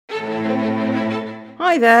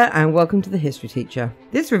Hi there and welcome to the History Teacher.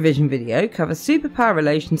 This revision video covers superpower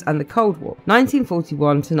relations and the Cold War, 1941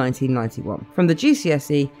 to 1991, from the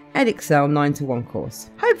GCSE Edexcel 9-1 course.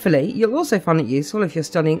 Hopefully you'll also find it useful if you're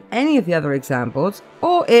studying any of the other exam boards,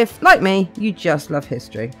 or if, like me, you just love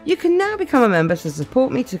history. You can now become a member to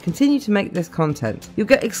support me to continue to make this content. You'll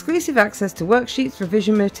get exclusive access to worksheets,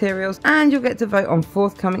 revision materials, and you'll get to vote on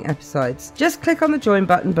forthcoming episodes. Just click on the join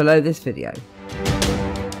button below this video.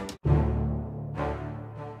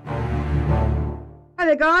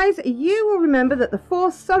 Hello guys, you will remember that the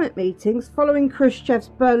 4 summit meetings following Khrushchev's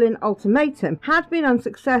Berlin ultimatum had been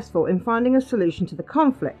unsuccessful in finding a solution to the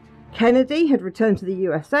conflict. Kennedy had returned to the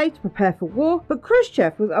USA to prepare for war, but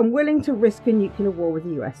Khrushchev was unwilling to risk a nuclear war with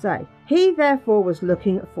the USA. He therefore was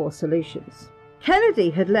looking for solutions. Kennedy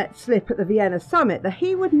had let slip at the Vienna summit that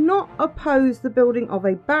he would not oppose the building of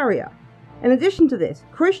a barrier. In addition to this,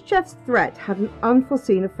 Khrushchev's threat had an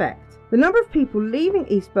unforeseen effect. The number of people leaving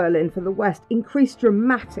East Berlin for the West increased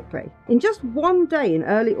dramatically. In just one day in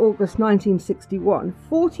early August 1961,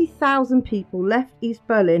 40,000 people left East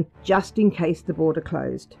Berlin just in case the border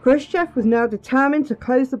closed. Khrushchev was now determined to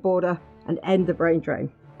close the border and end the brain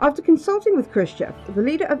drain. After consulting with Khrushchev, the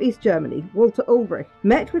leader of East Germany, Walter Ulbricht,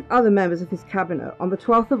 met with other members of his cabinet on the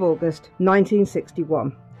 12th of August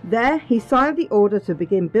 1961. There, he signed the order to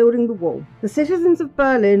begin building the wall. The citizens of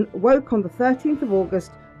Berlin woke on the 13th of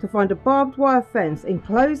August to find a barbed wire fence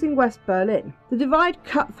enclosing West Berlin. The divide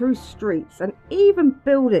cut through streets and even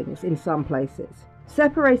buildings in some places,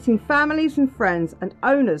 separating families and friends and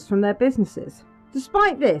owners from their businesses.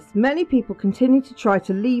 Despite this, many people continued to try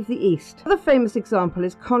to leave the East. Another famous example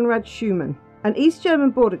is Konrad Schumann, an East German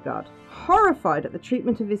border guard. Horrified at the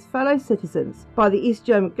treatment of his fellow citizens by the East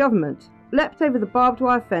German government, leapt over the barbed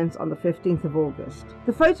wire fence on the 15th of August.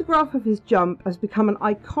 The photograph of his jump has become an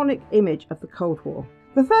iconic image of the Cold War.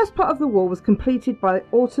 The first part of the wall was completed by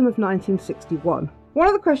autumn of 1961. One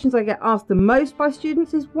of the questions I get asked the most by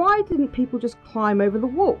students is why didn't people just climb over the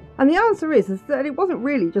wall? And the answer is that it wasn't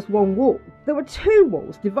really just one wall. There were 2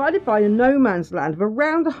 walls divided by a no man's land of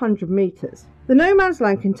around 100 metres. The no man's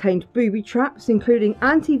land contained booby traps, including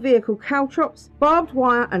anti-vehicle caltrops, barbed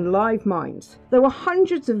wire and live mines. There were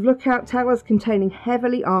hundreds of lookout towers containing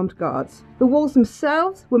heavily armed guards. The walls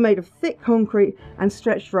themselves were made of thick concrete and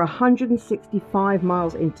stretched for 165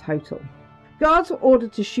 miles in total. Guards were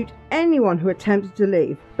ordered to shoot anyone who attempted to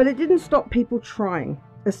leave, but it didn't stop people trying.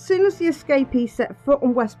 As soon as the escapees set foot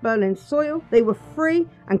on West Berlin soil, they were free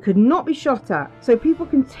and could not be shot at, so people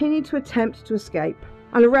continued to attempt to escape.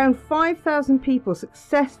 And around 5,000 people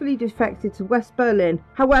successfully defected to West Berlin.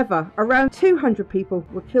 However, around 200 people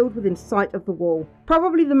were killed within sight of the wall.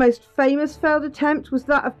 Probably the most famous failed attempt was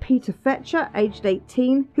that of Peter Fetcher, aged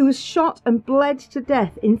 18, who was shot and bled to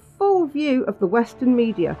death in full view of the Western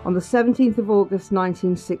media on the 17th of August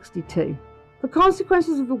 1962. The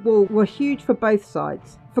consequences of the wall were huge for both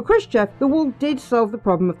sides. For Khrushchev, the wall did solve the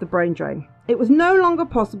problem of the brain drain. It was no longer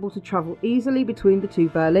possible to travel easily between the 2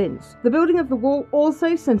 Berlins. The building of the wall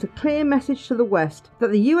also sent a clear message to the West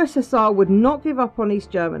that the USSR would not give up on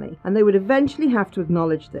East Germany, and they would eventually have to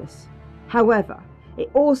acknowledge this. However,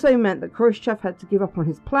 it also meant that Khrushchev had to give up on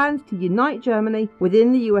his plans to unite Germany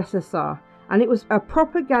within the USSR, and it was a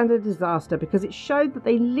propaganda disaster because it showed that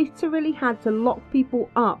they literally had to lock people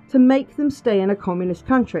up to make them stay in a communist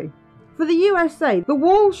country. For the USA, the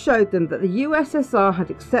wall showed them that the USSR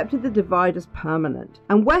had accepted the divide as permanent,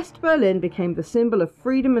 and West Berlin became the symbol of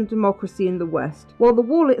freedom and democracy in the West, while the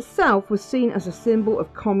wall itself was seen as a symbol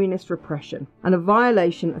of communist repression and a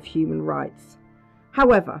violation of human rights.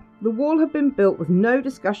 However, the wall had been built with no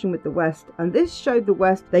discussion with the West, and this showed the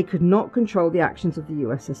West they could not control the actions of the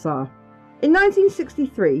USSR. In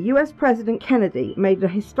 1963, US President Kennedy made a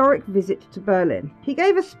historic visit to Berlin. He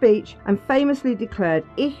gave a speech and famously declared,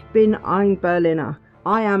 "Ich bin ein Berliner,"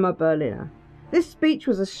 I am a Berliner. This speech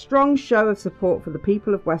was a strong show of support for the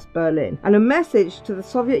people of West Berlin and a message to the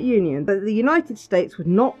Soviet Union that the United States would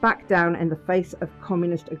not back down in the face of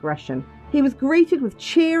communist aggression. He was greeted with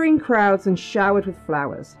cheering crowds and showered with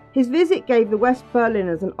flowers. His visit gave the West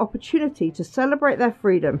Berliners an opportunity to celebrate their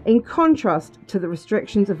freedom, in contrast to the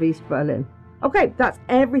restrictions of East Berlin. Okay, that's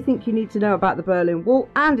everything you need to know about the Berlin Wall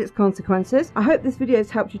and its consequences. I hope this video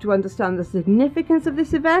has helped you to understand the significance of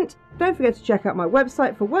this event. Don't forget to check out my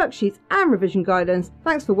website for worksheets and revision guidance.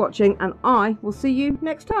 Thanks for watching, and I will see you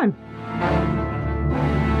next time.